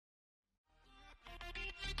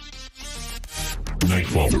Yo,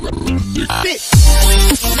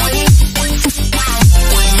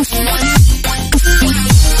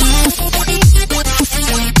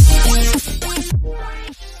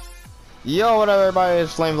 what up everybody,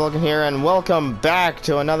 it's Flamevulcan here, and welcome back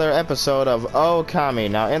to another episode of Okami.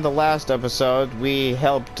 Now, in the last episode, we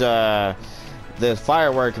helped, the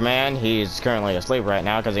firework man. He's currently asleep right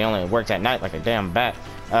now, because he only works at night like a damn bat.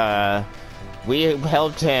 We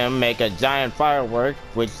helped him make a giant firework,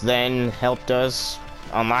 which then helped us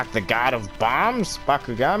unlock the god of bombs,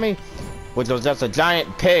 Bakugami, which was just a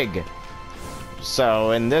giant pig.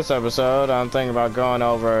 So, in this episode, I'm thinking about going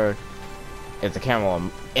over, if the camera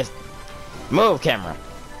will, move, camera.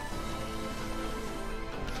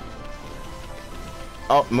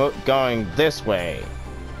 Oh, going this way.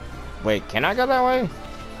 Wait, can I go that way?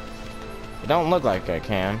 It don't look like I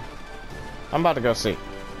can. I'm about to go see.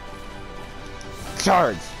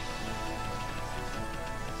 Charge!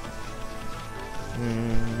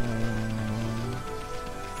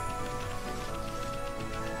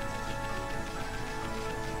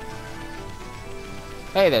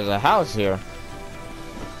 Hey, there's a house here.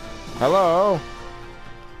 Hello?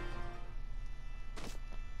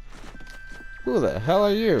 Who the hell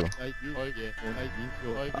are you?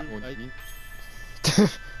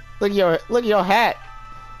 Look at your hat.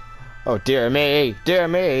 Oh dear me,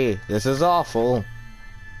 this is awful.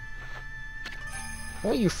 Why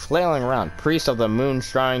are you flailing around, priest of the Moon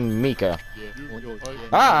Shrine Mika?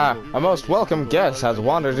 Ah, a most welcome guest has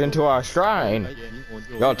wandered into our shrine.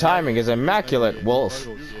 Your timing is immaculate, Wolf.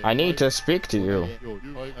 I need to speak to you.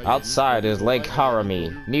 Outside is Lake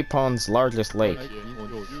Harami, Nippon's largest lake.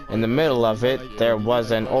 In the middle of it, there was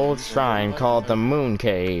an old shrine called the Moon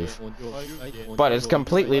Cave. But it's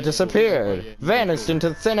completely disappeared, vanished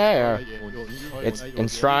into thin air. It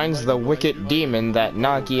enshrines the wicked demon that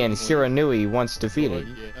Nagi and Shiranui once defeated.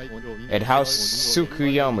 It housed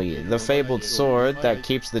Tsukuyomi, the fabled sword that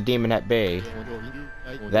keeps the demon at bay.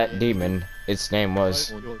 That demon, its name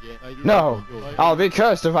was... No! I'll be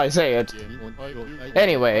cursed if I say it!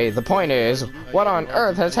 Anyway, the point is, what on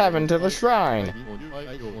earth has happened to the shrine?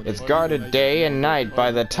 It's guarded day and night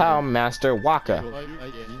by the Tao Master Waka.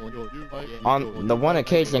 On the one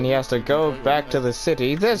occasion he has to go back to the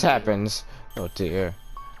city, this happens. Oh dear.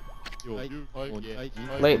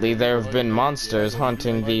 Lately there have been monsters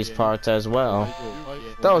haunting these parts as well.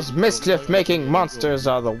 Those mischief-making monsters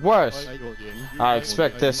are the worst. I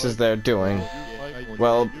expect this is their doing.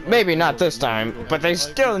 Well, maybe not this time, but they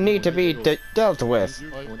still need to be dealt with.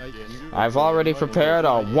 I've already prepared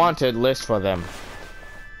a wanted list for them.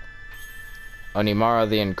 Onimara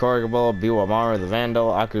the Incorrigible, Biwamara the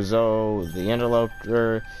Vandal, Akuzo the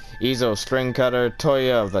Interloper, Izo String Cutter,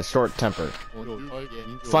 Toya of the Short Temper.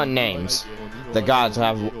 Fun names. The gods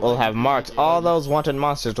will have marked all those wanted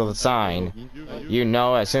monsters with a sign. You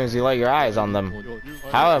know as soon as you lay your eyes on them.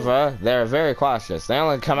 However, they're very cautious. They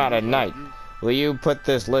only come out at night. Will you put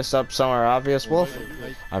this list up somewhere obvious, Wolf?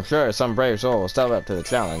 I'm sure some brave soul will step up to the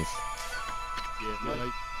challenge.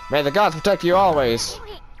 May the gods protect you always.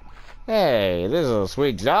 Hey, this is a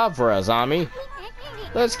sweet job for us, Ami.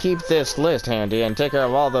 Let's keep this list handy and take care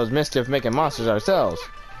of all those mischief-making monsters ourselves.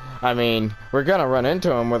 I mean, we're gonna run into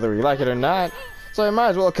them whether we like it or not, so we might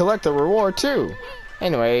as well collect the reward too.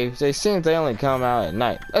 Anyway, they seem they only come out at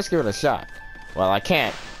night. Let's give it a shot. Well, I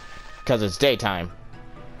can't, because it's daytime.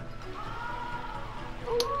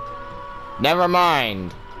 Never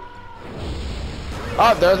mind.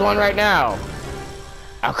 Oh, there's one right now.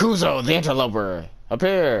 Akuzo, the Interloper,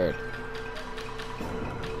 appeared.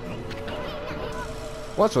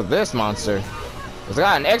 What's with this monster? It's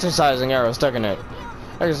got an exercising arrow stuck in it.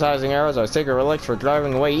 Exercising arrows are sacred relics for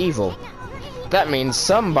driving away evil. That means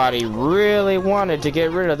somebody really wanted to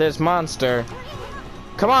get rid of this monster.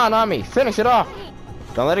 Come on, Ami, finish it off.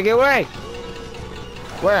 Don't let it get away.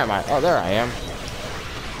 Where am I? Oh, there I am.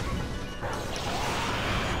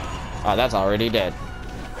 Oh, that's already dead.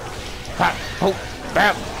 Ha! Ho!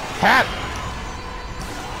 Bam! Ha!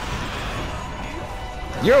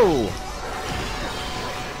 Yo!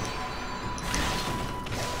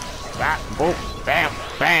 Boom, bam,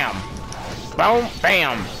 bam, boom,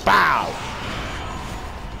 bam, bow.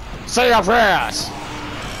 Say your prayers.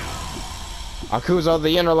 Akuzo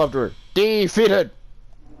the Interloper defeated.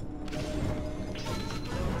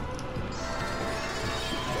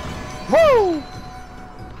 Woo!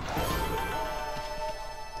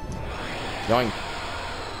 Yoink.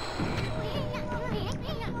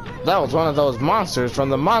 That was one of those monsters from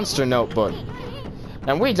the Monster Notebook,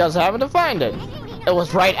 and we just happened to find it. It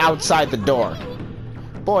was right outside the door.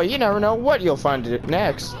 Boy, you never know what you'll find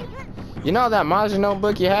next. You know that monster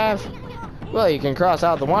notebook you have? Well, you can cross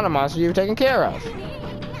out the wanted monster you've taken care of.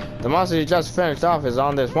 The monster you just finished off is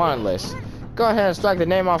on this wanted list. Go ahead and strike the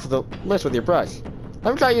name off of the list with your brush.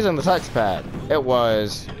 Let me try using the touchpad. It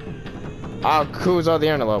was Akuzo the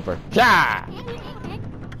Interloper. Yeah!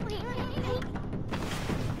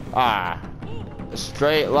 Ah. A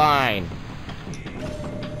straight line.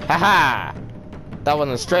 Haha! That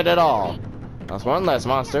wasn't straight at all. That's one less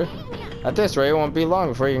monster. At this rate, it won't be long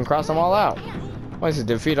before you can cross them all out. Once you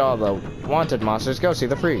defeat all the wanted monsters, go see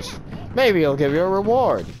the priest. Maybe he'll give you a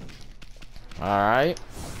reward. Alright.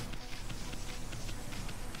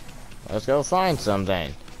 Let's go find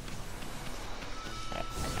something.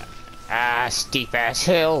 Ah, steep ass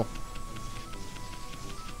hill.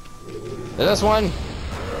 Is this one?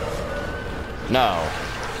 No.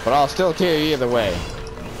 But I'll still kill you either way.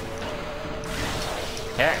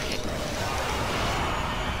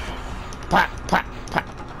 Pop, pop, pop.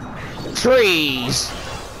 Trees!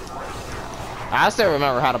 I still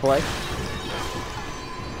remember how to play.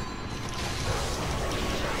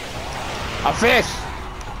 A fish!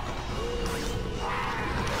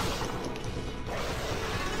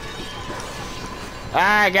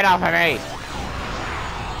 Ah, get off of me!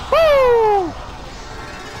 Woo!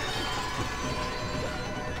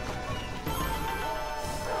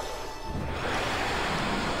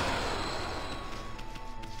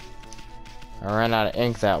 I ran out of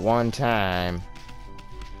ink that one time.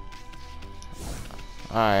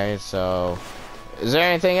 Alright, so... Is there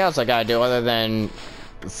anything else I gotta do other than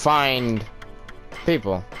find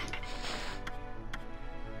people?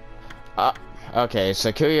 Okay,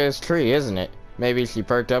 Sakuya's tree, isn't it? Maybe she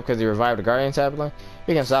perked up because he revived a guardian sapling?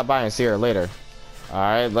 We can stop by and see her later.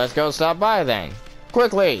 Alright, let's go stop by then.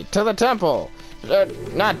 Quickly, to the temple!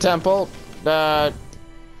 Not temple, the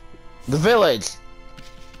village!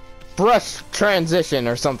 Brush transition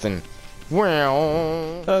or something.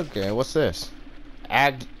 Okay, what's this?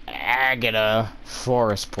 Agata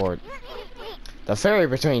Forest Port. The ferry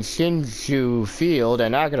between Shinju Field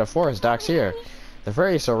and Agata Forest docks here. The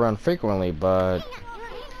ferry still run frequently, but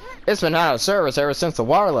it's been out of service ever since the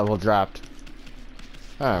water level dropped.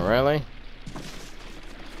 Oh, really?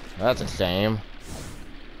 That's a shame.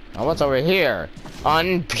 Now what's over here?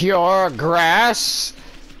 Unpure grass?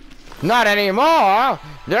 Not anymore!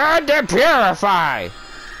 They're to purify!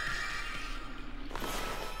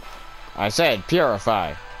 I said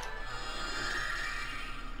purify.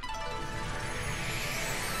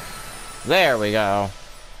 There we go.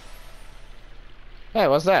 Hey,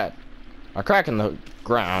 what's that? A crack in the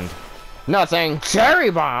ground. Nothing. Cherry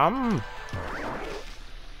bomb!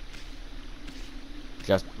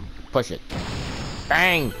 Just push it.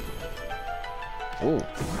 Bang! Ooh.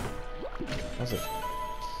 What's it?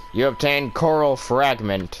 You obtained coral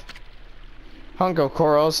fragment. Hunk of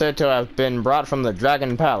coral said to have been brought from the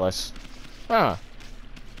Dragon Palace. Huh.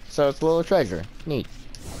 So it's a little treasure. Neat.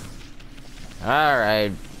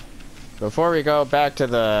 Alright. Before we go back to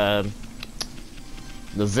the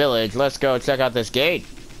village, let's go check out this gate.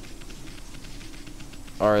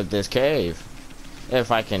 Or this cave.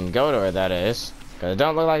 If I can go to it, that is. Because it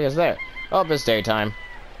don't look like it's there. Oh, it's daytime.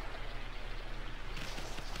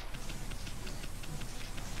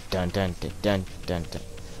 Dun dun dun dun dun dun.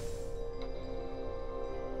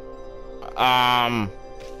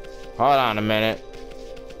 Hold on a minute.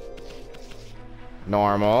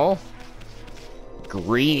 Normal.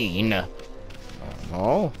 Green.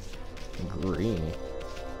 Normal. Green.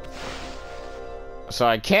 So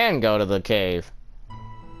I can go to the cave.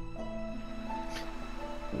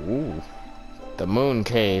 Ooh. The moon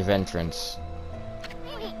cave entrance.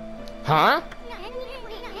 Huh?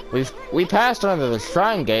 We passed under the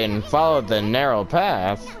shrine gate and followed the narrow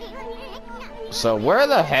path. So where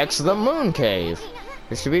the heck's the moon cave?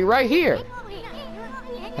 It should be right here.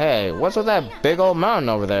 Hey, what's with that big old mountain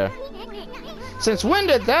over there? Since when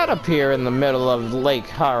did that appear in the middle of Lake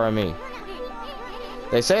Harami?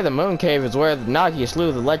 They say the moon cave is where Nagi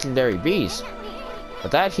slew the legendary beast.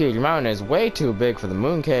 But that huge mountain is way too big for the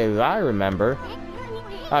moon cave I remember.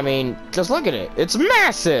 I mean, just look at it. It's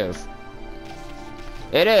massive!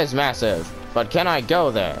 It is massive, but can I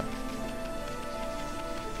go there?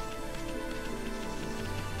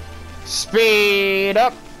 Speed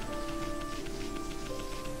up!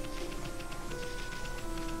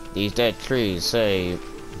 These dead trees say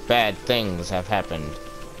bad things have happened.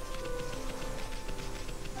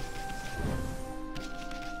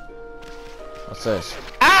 What's this?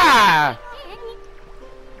 Ah!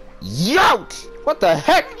 Youch! What the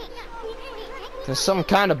heck? There's some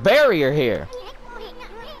kind of barrier here.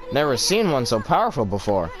 Never seen one so powerful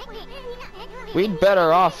before. We'd be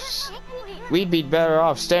better off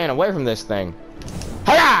staying away from this thing.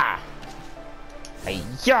 Hiya!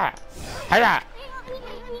 Hiya! Hiya!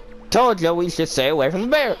 Told you we should stay away from the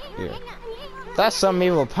barrier. That's some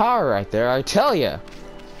evil power right there, I tell you.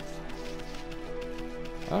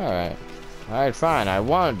 Alright. Alright, fine. I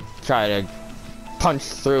won't try to punch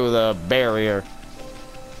through the barrier.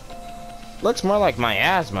 Looks more like my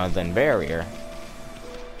asthma than barrier.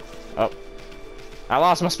 Oh. I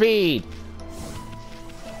lost my speed!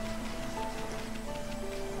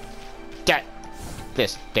 Get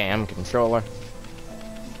this damn controller.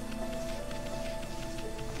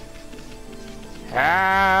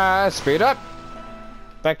 Ah, speed up!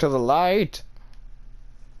 Back to the light.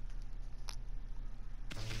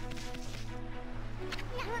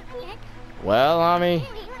 Well, Ami,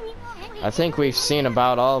 I think we've seen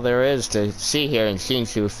about all there is to see here in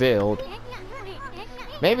Shinshu Field.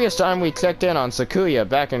 Maybe it's time we checked in on Sakuya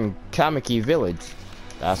back in Kamiki Village.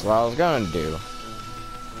 That's what I was gonna do.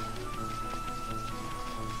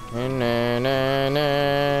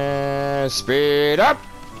 Speed up!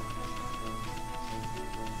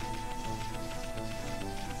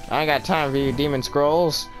 I ain't got time for you demon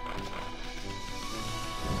scrolls.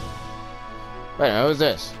 Wait, who's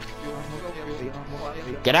this?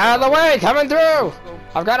 Get out of the way! Coming through!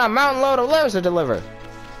 I've got a mountain load of limbs to deliver.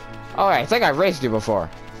 Oh, I think I've raced you before.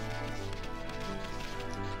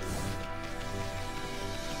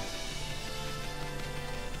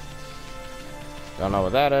 Don't know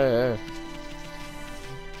what that is.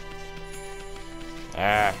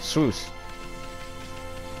 Ah, swoosh.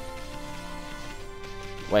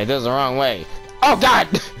 Wait, this is the wrong way. Oh God!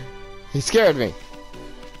 He scared me.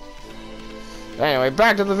 Anyway,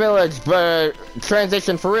 back to the village, but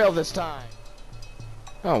transition for real this time.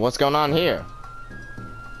 Oh, what's going on here?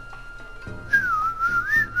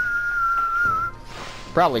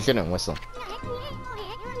 Probably shouldn't whistle.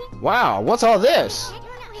 Wow, what's all this?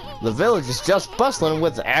 The village is just bustling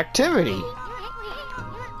with activity.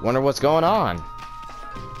 Wonder what's going on.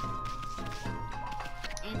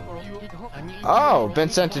 Oh, been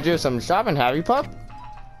sent to do some shopping, have you, pup?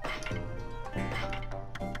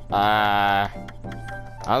 I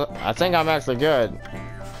think I'm actually good.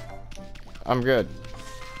 I'm good.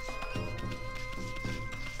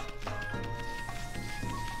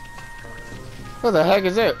 What the heck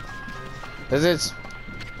is it? Is it?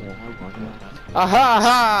 Aha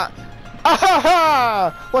ha! Aha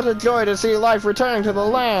ha! What a joy to see life returning to the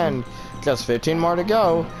land! Just 15 more to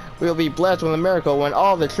go. We'll be blessed with a miracle when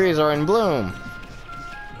all the trees are in bloom.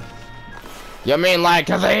 You mean like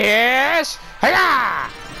this? Hiya!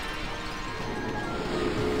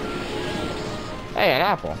 Hey, an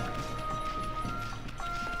apple.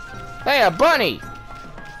 Hey, a bunny!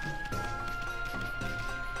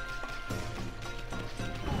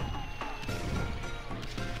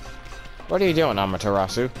 What are you doing,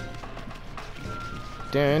 Amaterasu?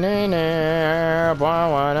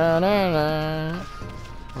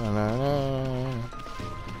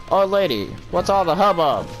 Oh, lady, what's all the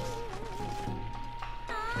hubbub?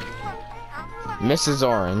 Mrs.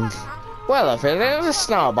 Orange. Well, if it is a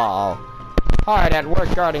snowball. Hard at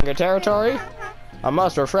work guarding your territory? A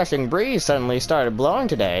most refreshing breeze suddenly started blowing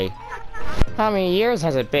today. How many years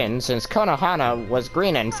has it been since Konohana was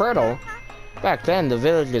green and fertile? Back then, the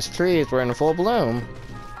village's trees were in full bloom.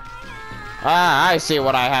 Ah, I see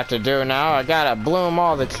what I have to do now. I gotta bloom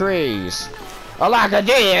all the trees.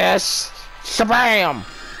 Alakadius! Shabam!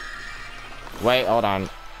 Wait, hold on.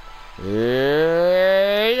 Yeah!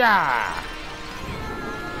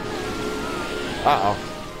 Uh-oh.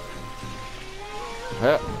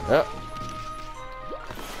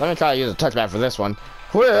 Let me try to use a touchpad for this one.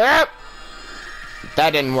 That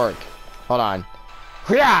didn't work. Hold on.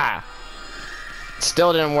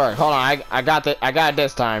 Still didn't work. Hold on. I got it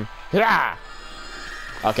this time.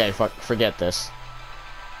 Okay, forget this.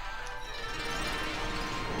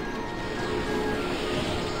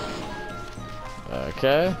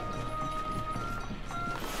 Okay.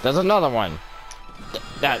 There's another one.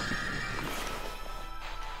 That.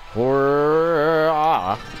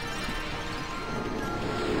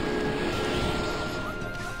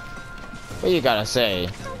 What you gotta say?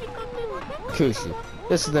 Kushi.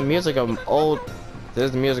 This is the music of old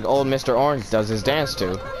Mr. Orange does his dance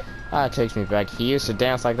to. Ah, it takes me back. He used to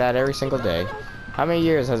dance like that every single day. How many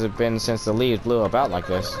years has it been since the leaves blew about like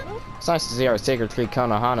this? It's nice to see our sacred tree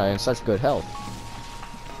Konohana in such good health.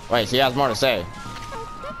 Wait, she has more to say.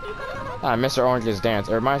 Ah, Mr. Orange's dance.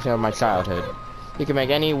 It reminds me of my childhood. He could make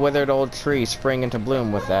any withered old tree spring into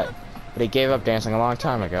bloom with that, but he gave up dancing a long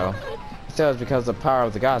time ago. He said it was because the power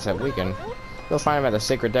of the gods had weakened. You'll find him at the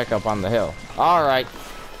sacred deck up on the hill. Alright.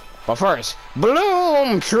 But first,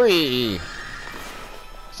 bloom tree!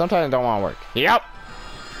 Sometimes it don't want to work. Yep!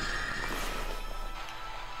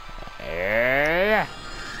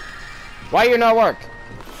 Why you not work?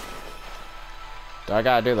 Do I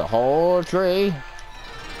gotta do the whole tree?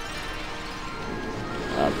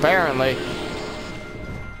 Apparently.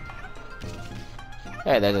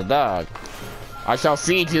 Hey, there's a dog. I shall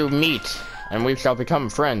feed you meat, and we shall become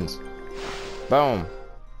friends. Boom.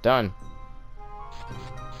 Done.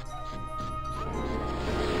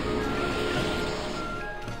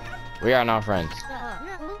 We are now friends.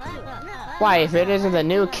 Why, if it isn't the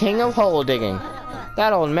new king of hole digging.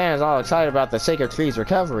 That old man is all excited about the sacred tree's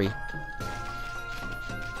recovery.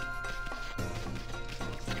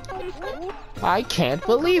 I can't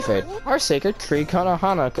believe it. Our sacred tree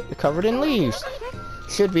Konohana covered in leaves.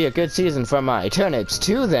 Should be a good season for my turnips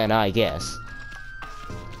too then, I guess.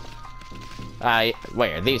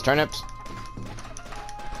 Wait, are these turnips?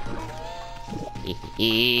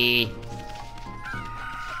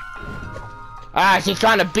 Ah, she's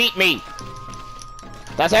trying to beat me!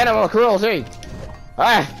 That's animal cruelty!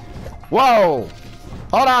 Ah! Whoa!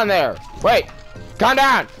 Hold on there! Wait! Calm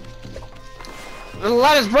down!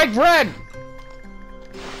 Let us break bread!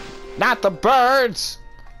 Not the birds!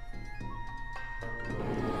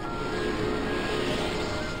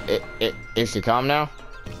 Is she calm now?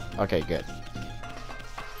 Okay, good.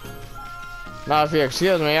 Now, if you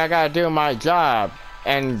excuse me, I gotta do my job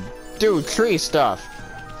and do tree stuff.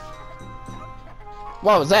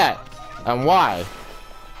 What was that? And why?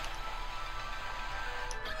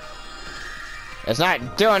 It's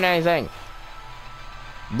not doing anything.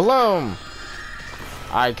 Bloom!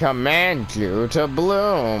 I command you to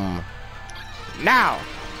bloom. Now!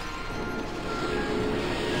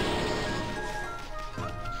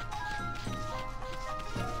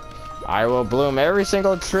 I will bloom every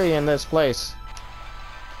single tree in this place.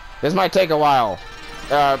 This might take a while.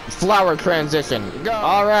 Flower transition. Go!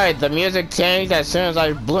 Alright, the music changed as soon as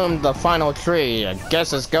I bloomed the final tree. I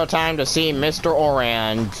guess it's go time to see Mr.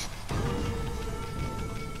 Orange.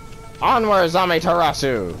 Onwards,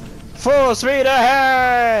 Amaterasu! Full speed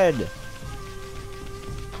ahead!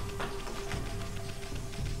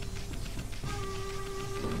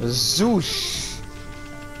 Zoosh!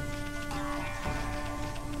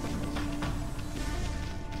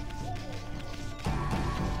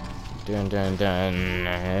 Dun dun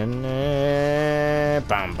dun,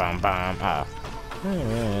 bam bam bam,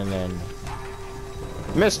 and then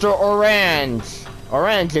Mr. Orange,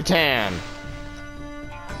 Orangutan.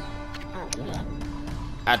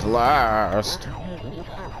 At last,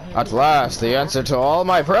 the answer to all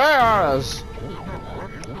my prayers.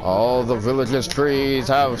 All the village's trees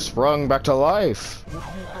have sprung back to life.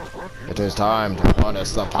 It is time to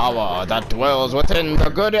harness the power that dwells within the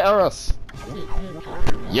good earth.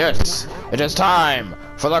 Yes, it is time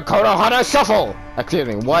for the Konohana Shuffle! Excuse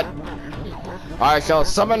me, what? I shall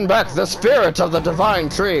summon back the spirit of the divine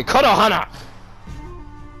tree, Konohana!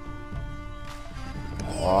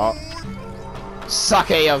 Oh.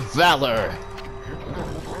 Sake of valor!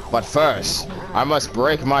 But first, I must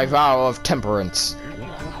break my vow of temperance.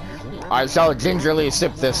 I shall gingerly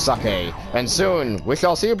sip this sake, and soon we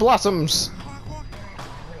shall see blossoms!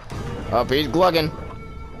 Up he's glugging.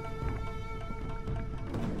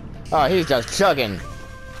 Oh, he's just chugging.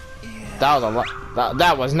 That was a lot.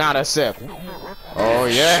 That was not a sip. Oh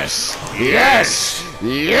yes, yes,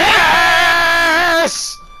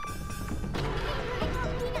 yes!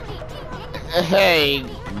 Hey,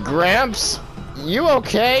 Gramps, you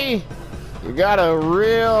okay? You got a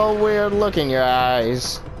real weird look in your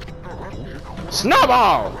eyes.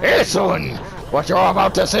 Snowball, Isun, what you're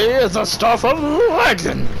about to see is the stuff of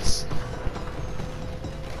legends.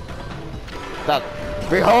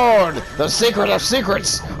 Behold, the secret of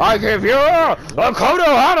secrets! I give you a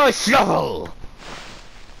Konohana Shuffle!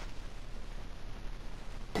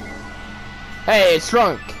 Hey, it's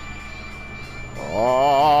shrunk!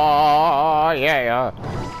 Oh, yeah!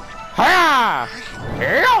 Ha!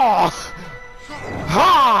 Yeah!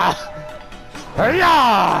 Ha!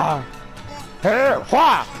 Yeah! Hey,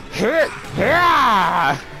 wha! Hey,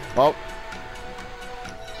 yeah! Oh.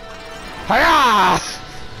 Ha!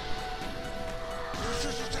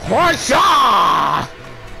 Whatcha?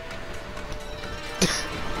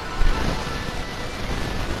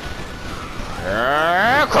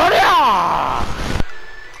 Korea!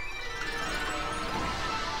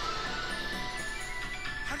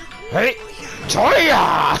 Hey,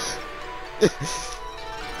 Toya!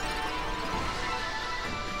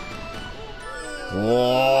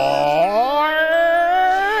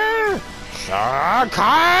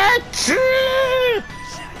 Sakachi!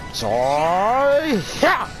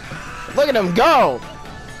 Yeah! Look at him go!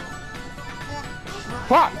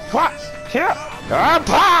 What? Here!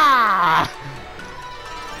 Apa!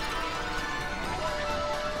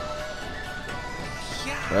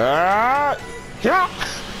 Yeah.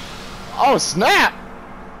 Oh, snap!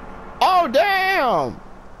 Oh, damn!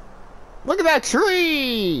 Look at that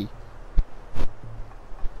tree!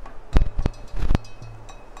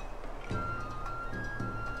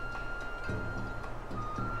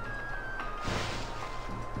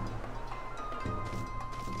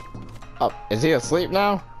 Oh, is he asleep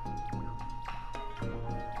now?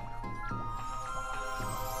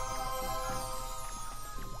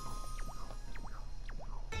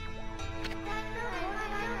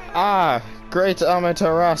 Ah, great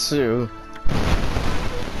Amaterasu.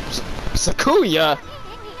 Sakuya?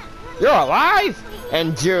 You're alive?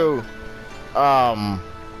 And you,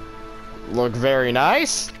 look very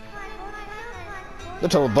nice?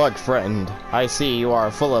 Little bug friend, I see you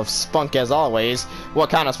are full of spunk as always. What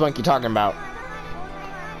kind of spunk you talking about?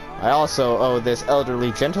 I also owe this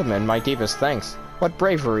elderly gentleman my deepest thanks. What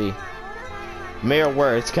bravery. Mere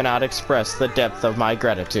words cannot express the depth of my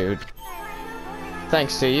gratitude.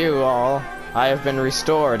 Thanks to you all, I have been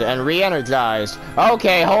restored and re-energized.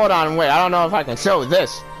 Okay, hold on, wait, I don't know if I can show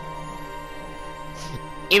this.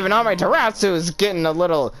 Even Amaterasu is getting a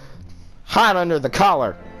little hot under the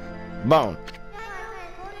collar. Bone.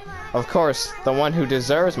 Of course, the one who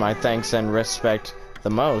deserves my thanks and respect the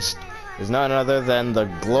most is none other than the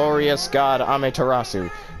glorious god Amaterasu.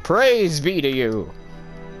 Praise be to you!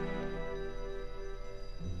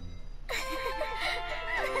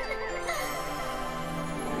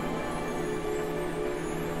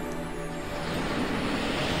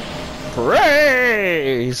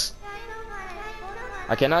 Praise!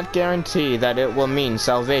 I cannot guarantee that it will mean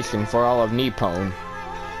salvation for all of Nippon.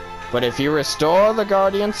 But if you restore the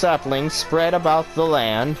guardian saplings spread about the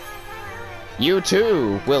land, you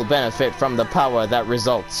too will benefit from the power that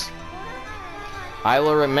results. I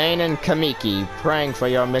will remain in Kamiki, praying for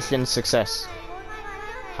your mission's success.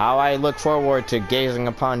 How I look forward to gazing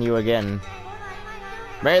upon you again.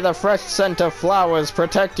 May the fresh scent of flowers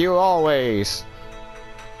protect you always.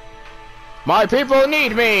 My people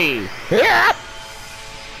need me! Yeah!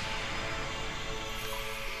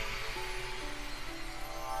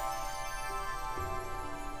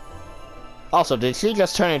 Also, did she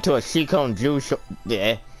just turn into a Shikon jewel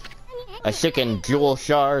a chicken jewel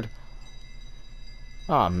shard?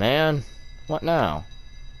 Aw, man. What now?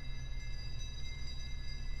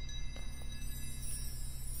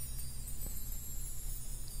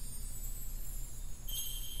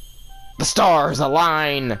 The stars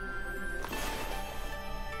align!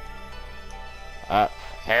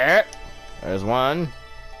 Here. There's one.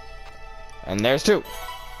 And there's two.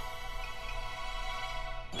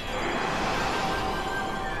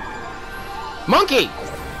 Monkey!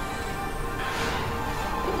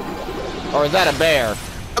 Or is that a bear?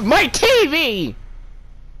 My TV!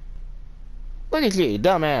 Look at you,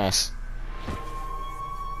 dumbass.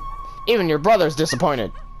 Even your brother's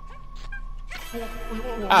disappointed.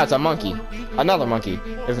 Ah, it's a monkey. Another monkey,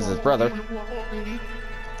 if it's his brother.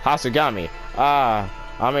 Hasugami. Ah,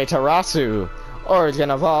 Amaterasu. Origin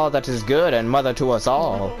of all that is good and mother to us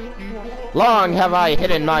all. Long have I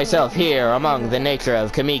hidden myself here among the nature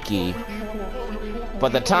of Kamiki.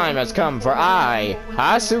 But the time has come for I,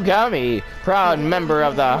 Hasugami, proud member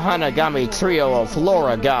of the Hanagami trio of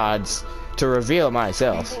Flora gods, to reveal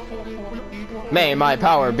myself. May my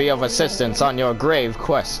power be of assistance on your grave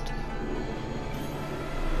quest.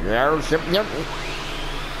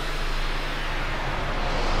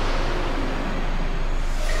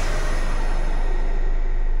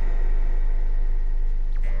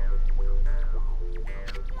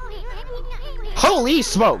 Holy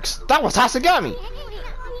smokes! That was Hasugami!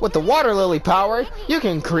 With the water lily power, you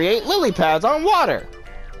can create lily pads on water!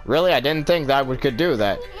 Really, I didn't think that we could do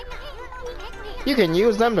that. You can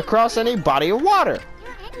use them to cross any body of water!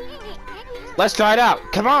 Let's try it out!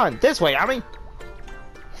 Come on! This way, Ami!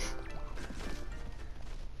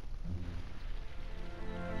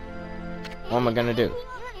 What am I gonna do?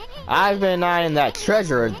 I've been eyeing that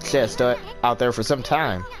treasure chest out there for some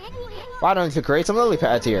time. Why don't you create some lily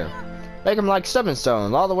pads here? Make them like stepping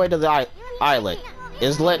stones all the way to the islet.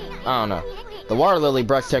 Islet? I don't know. The water lily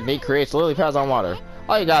brush technique creates lily pads on water.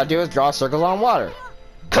 All you gotta do is draw circles on water.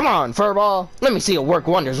 Come on, furball! Let me see you work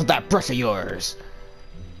wonders with that brush of yours!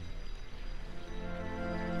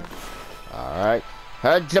 Alright.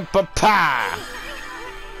 Hajapapa!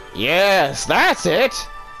 Yes, that's it!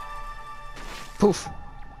 Poof.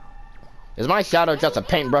 Is my shadow just a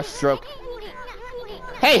paintbrush stroke?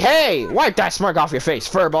 Hey, hey! Wipe that smirk off your face,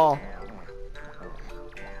 furball!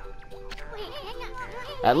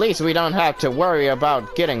 At least we don't have to worry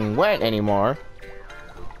about getting wet anymore.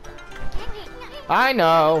 I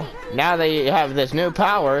know. Now that you have this new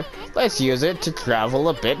power, Let's use it to travel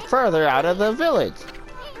a bit further out of the village.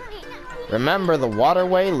 Remember the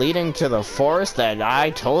waterway leading to the forest that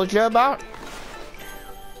I told you about?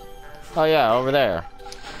 Oh yeah, over there.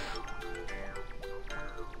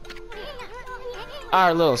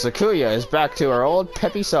 Our little Sakuya is back to her old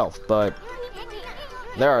peppy self, but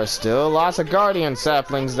there are still lots of guardian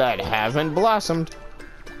saplings that haven't blossomed.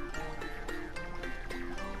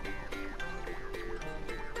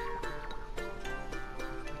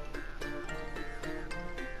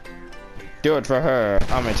 Do it for her,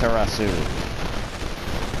 Amaterasu.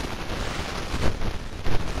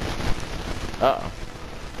 Uh-oh.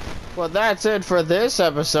 Well, that's it for this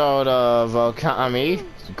episode of Okami.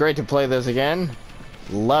 It's great to play this again.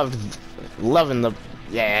 Loving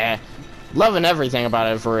everything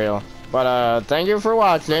about it for real. But thank you for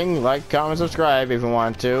watching. Like, comment, subscribe if you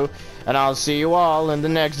want to. And I'll see you all in the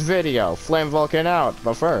next video. Flame Vulcan out.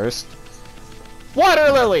 But first,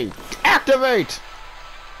 Water Lily, activate!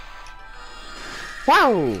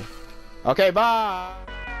 Wow! Okay, bye!